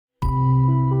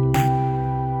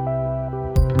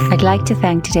I'd like to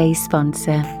thank today's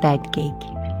sponsor,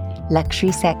 BedGeek.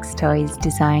 Luxury sex toys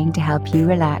designed to help you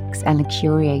relax and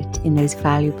luxuriate in those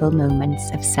valuable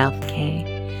moments of self-care.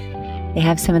 They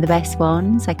have some of the best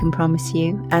ones, I can promise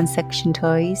you, and suction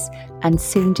toys, and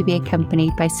soon to be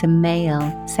accompanied by some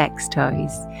male sex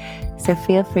toys. So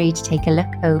feel free to take a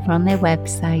look over on their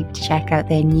website to check out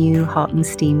their new hot and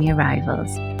steamy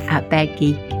arrivals at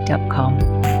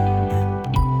bedgeek.com.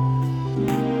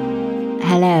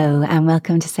 Hello and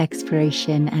welcome to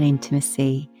Sexploration and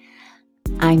Intimacy.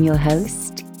 I'm your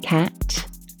host, Kat.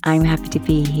 I'm happy to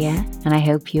be here and I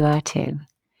hope you are too.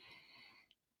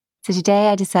 So today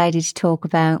I decided to talk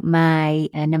about my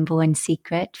number one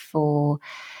secret for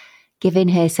giving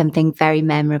her something very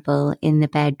memorable in the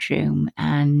bedroom.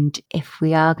 And if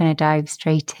we are going to dive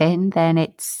straight in, then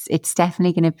it's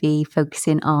definitely going to be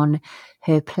focusing on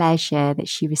her pleasure that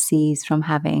she receives from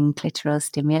having clitoral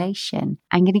stimulation.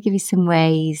 I'm going to give you some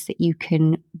ways that you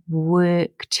can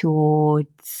work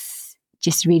towards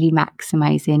just really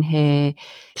maximizing her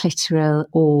clitoral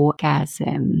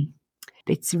orgasm.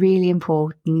 It's really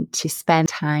important to spend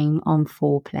time on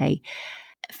foreplay.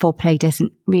 Foreplay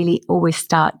doesn't really always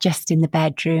start just in the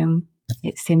bedroom.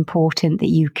 It's important that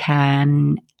you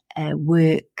can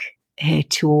work her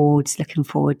towards looking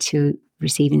forward to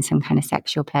receiving some kind of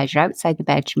sexual pleasure outside the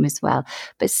bedroom as well.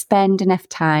 But spend enough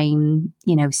time,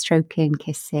 stroking,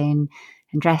 kissing,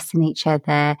 undressing each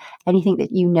other, anything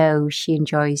that you know she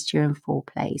enjoys during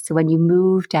foreplay. So when you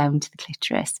move down to the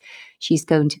clitoris, she's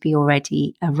going to be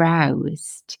already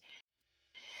aroused.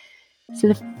 So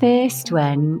the first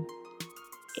one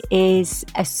is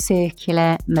a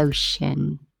circular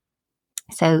motion.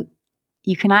 So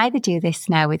you can either do this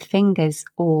now with fingers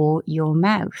or your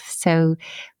mouth. So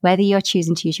whether you're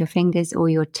choosing to use your fingers or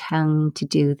your tongue to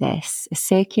do this, a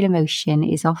circular motion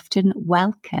is often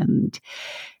welcomed.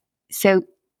 So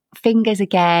fingers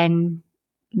again,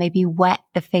 maybe wet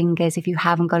the fingers if you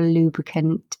haven't got a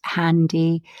lubricant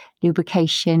handy.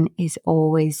 Lubrication is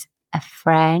always a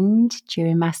friend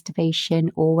during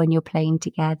masturbation or when you're playing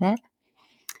together.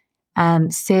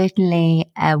 Certainly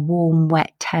a warm,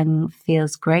 wet tongue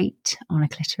feels great on a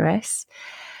clitoris.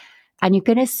 And you're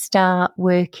going to start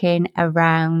working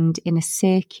around in a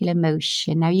circular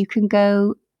motion. Now you can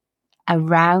go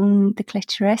around the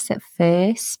clitoris at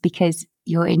first because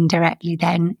you're indirectly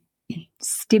then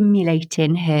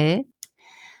stimulating her.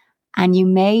 And you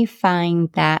may find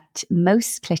that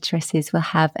most clitorises will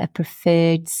have a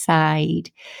preferred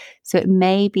side. So it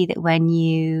may be that when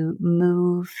you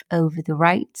move over the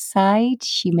right side,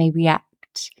 she may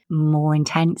react more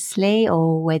intensely,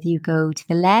 or whether you go to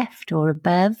the left or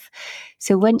above.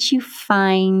 So once you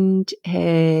find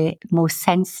her more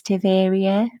sensitive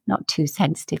area, not too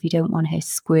sensitive, you don't want her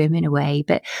squirming away,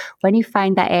 but when you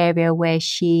find that area where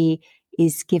she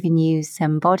is giving you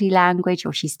some body language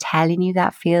or she's telling you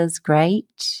that feels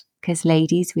great, because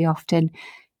ladies, we often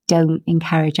don't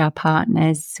encourage our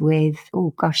partners with,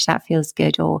 oh gosh, that feels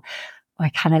good, or I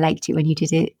kind of liked it when you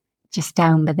did it just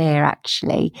down by there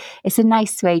actually. It's a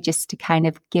nice way just to kind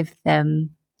of give them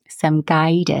some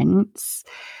guidance.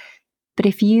 But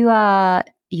if you are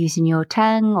using your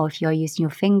tongue or if you're using your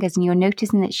fingers and you're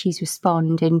noticing that she's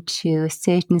responding to a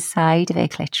certain side of her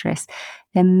clitoris,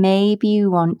 then maybe you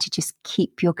want to just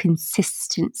keep your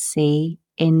consistency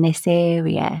in this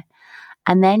area.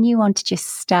 And then you want to just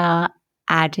start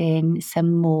adding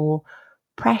some more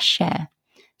pressure.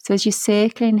 So as you're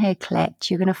circling her clit,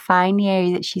 you're going to find the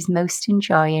area that she's most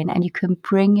enjoying, and you can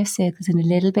bring your circles in a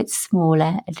little bit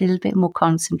smaller, a little bit more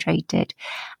concentrated.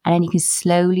 And then you can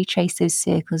slowly trace those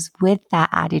circles with that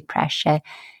added pressure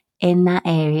in that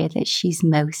area that she's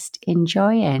most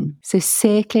enjoying. So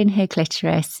circling her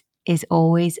clitoris is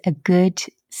always a good,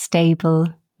 stable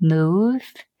move.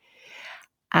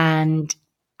 And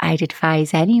I'd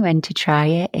advise anyone to try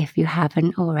it if you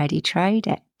haven't already tried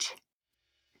it.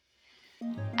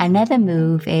 Another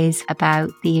move is about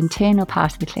the internal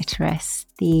part of the clitoris,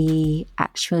 the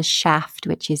actual shaft,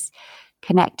 which is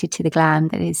connected to the gland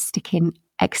that is sticking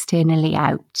externally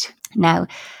out. Now,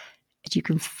 as you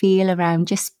can feel around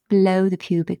just below the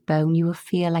pubic bone, you will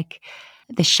feel like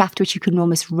the shaft which you can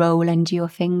almost roll under your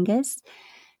fingers.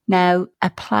 Now,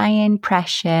 applying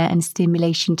pressure and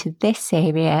stimulation to this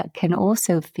area can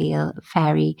also feel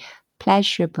very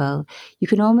pleasurable. You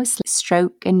can almost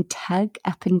stroke and tug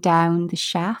up and down the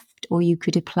shaft, or you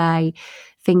could apply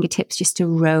fingertips just to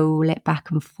roll it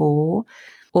back and forth.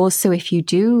 Also, if you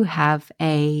do have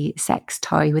a sex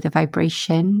toy with a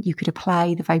vibration, you could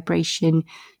apply the vibration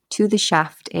to the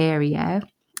shaft area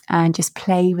and just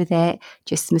play with it,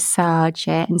 just massage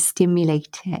it and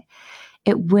stimulate it.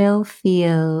 It will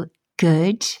feel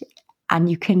good And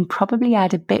you can probably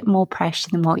add a bit more pressure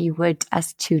than what you would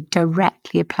as to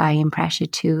directly applying pressure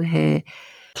to her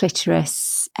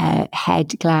clitoris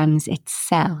head glands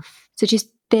itself. So just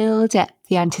build up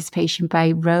the anticipation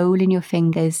by rolling your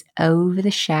fingers over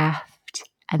the shaft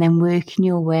and then working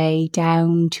your way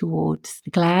down towards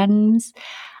the glands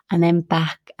and then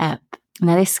back up.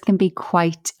 Now, this can be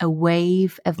quite a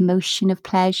wave of motion of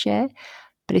pleasure,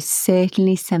 but it's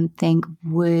certainly something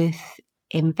worth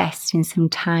investing some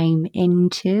time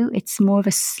into. It's more of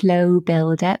a slow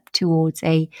build up towards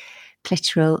a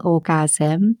clitoral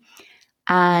orgasm.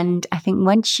 And I think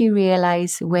once you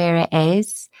realize where it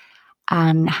is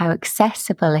and how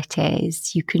accessible it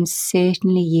is, you can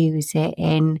certainly use it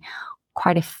in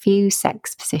quite a few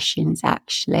sex positions,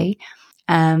 actually,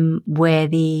 where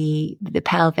the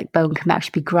pelvic bone can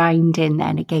actually be grinding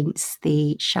then against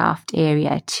the shaft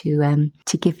area to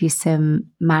give you some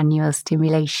manual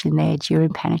stimulation there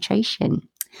during penetration.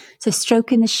 So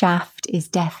stroking the shaft is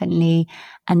definitely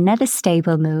another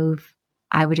stable move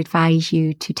I would advise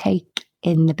you to take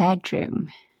in the bedroom.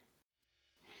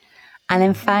 And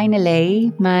then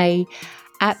finally, my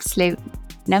absolute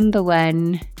number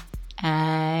one,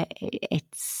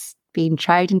 it's been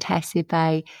tried and tested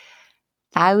by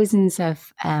thousands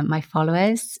of my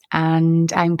followers,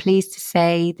 and I'm pleased to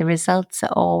say the results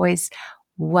are always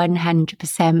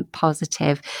 100%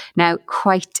 positive. Now,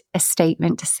 quite a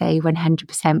statement to say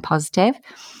 100% positive.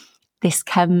 This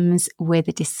comes with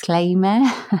a disclaimer,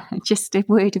 just a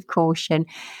word of caution.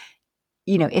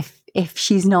 You know, if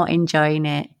she's not enjoying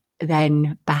it,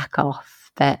 then back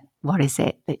off. But what is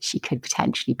it that she could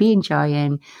potentially be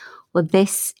enjoying? Well,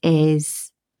 this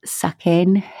is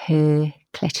sucking her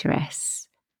clitoris.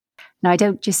 Now, I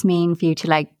don't just mean for you to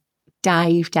like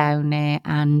dive down there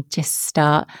and just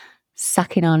start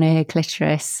sucking on her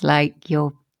clitoris like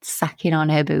you're sucking on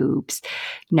her boobs.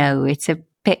 No, it's a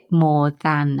bit more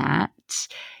than that.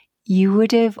 You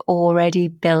would have already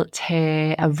built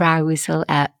her arousal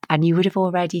up and you would have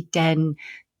already done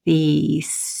the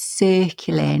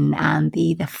circling and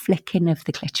the flicking of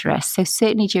the clitoris. So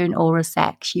certainly during oral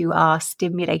sex, you are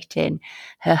stimulating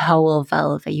her whole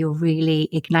vulva. You're really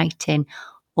igniting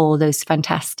all those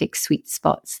fantastic sweet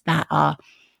spots that are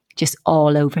just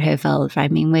all over her vulva. I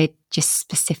mean, we're just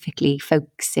specifically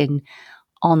focusing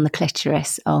on the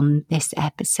clitoris on this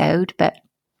episode, but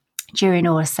during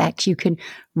oral sex, you can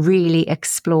really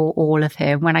explore all of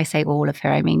her. When I say all of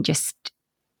her, I mean just,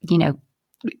 you know,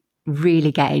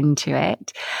 really get into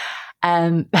it.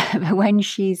 But when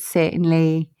she's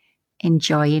certainly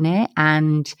enjoying it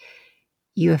and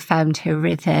you have found her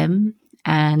rhythm,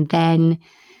 and then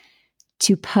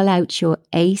to pull out your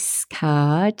ace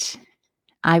card,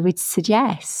 I would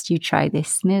suggest you try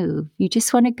this move. You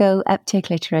just want to go up to her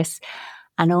clitoris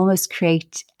and almost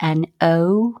create an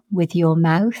O with your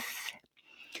mouth.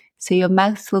 So your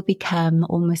mouth will become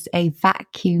almost a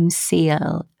vacuum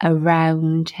seal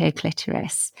around her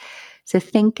clitoris. So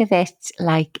think of it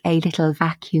like a little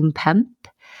vacuum pump,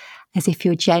 as if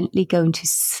you're gently going to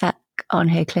suck on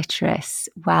her clitoris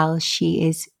while she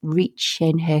is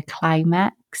reaching her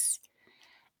climax.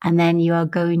 And then you are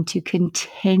going to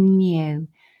continue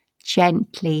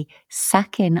gently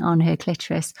sucking on her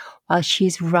clitoris while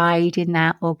she's riding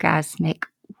that orgasmic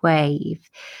wave.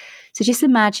 So just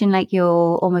imagine like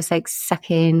you're almost like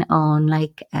sucking on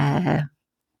like a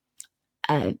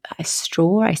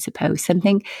straw, I suppose,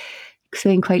 something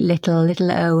quite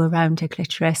little O around her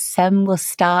clitoris. Some will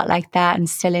start like that and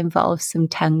still involve some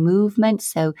tongue movement.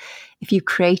 So if you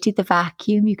created the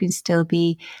vacuum, you can still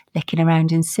be licking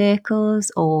around in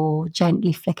circles or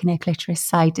gently flicking her clitoris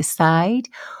side to side.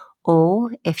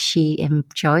 Or if she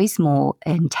enjoys more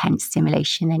intense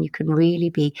stimulation, then you can really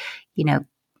be, you know,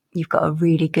 you've got a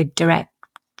really good direct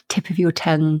tip of your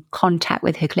tongue contact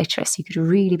with her clitoris. You could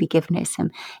really be giving her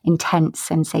some intense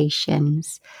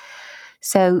sensations.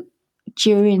 So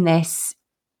during this,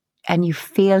 and you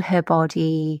feel her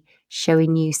body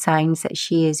showing you signs that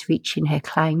she is reaching her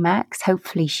climax,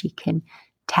 hopefully she can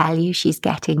tell you she's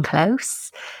getting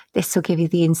close. This will give you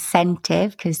the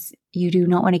incentive, because you do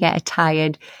not want to get a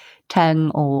tired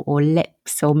tongue or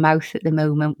lips or mouth at the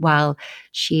moment while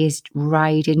she is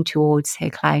riding towards her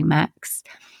climax.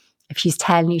 If she's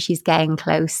telling you she's getting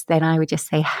close, then I would just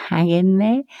say hang in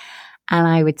there. And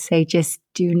I would say just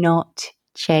do not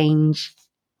change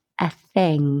a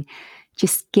thing.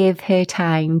 Just give her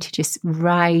time to just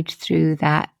ride through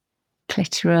that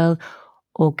clitoral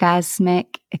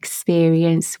orgasmic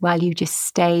experience while you just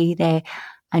stay there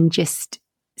and just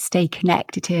stay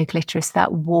connected to her clitoris,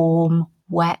 that warm,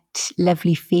 wet,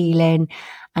 lovely feeling,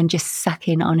 and just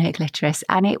sucking on her clitoris.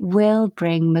 And it will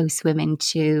bring most women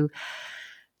to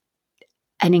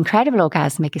an incredible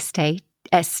orgasmic state,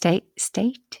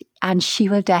 and she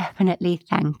will definitely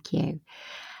thank you.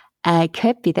 It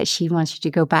could be that she wants you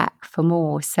to go back for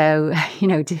more. So,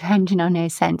 depending on her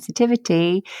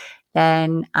sensitivity,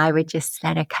 then I would just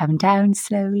let her come down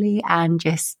slowly and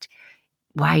just,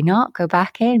 why not go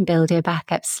back in, build her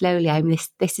back up slowly. I mean,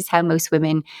 this is how most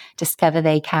women discover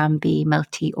they can be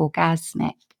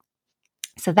multi-orgasmic.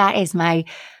 So that is my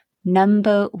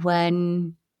number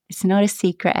one. It's not a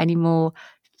secret anymore.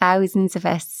 Thousands of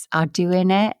us are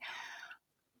doing it.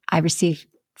 I receive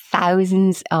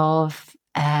thousands of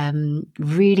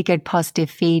really good positive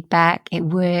feedback. It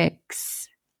works.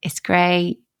 It's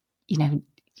great.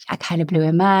 I kind of blew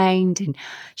her mind and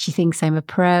she thinks I'm a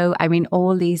pro. I mean,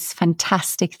 all these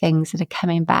fantastic things that are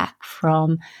coming back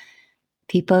from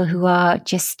people who are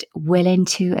just willing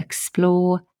to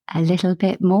explore a little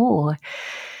bit more.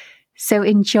 So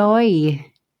enjoy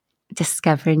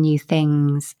discovering new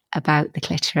things about the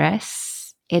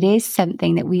clitoris. It is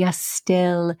something that we are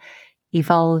still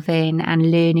evolving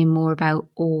and learning more about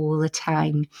all the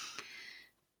time.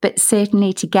 But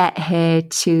certainly to get her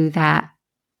to that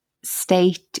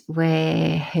state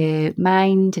where her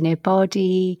mind and her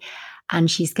body and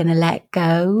she's going to let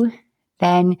go,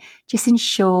 then just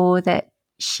ensure that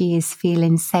she is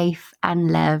feeling safe and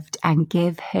loved and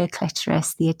give her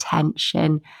clitoris the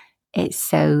attention it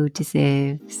so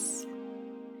deserves.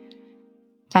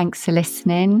 Thanks for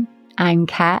listening. I'm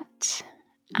Kat.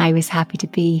 I was happy to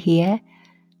be here,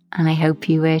 and I hope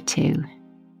you were too.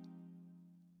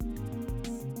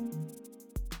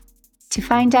 To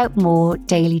find out more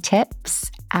daily tips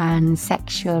and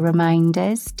sexual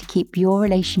reminders to keep your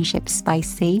relationship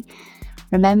spicy,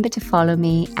 remember to follow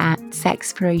me at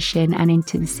Sexploration and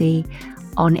Intimacy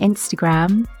on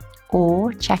Instagram,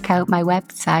 or check out my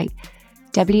website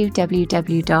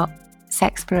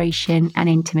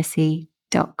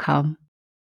www.sexplorationandintimacy.com.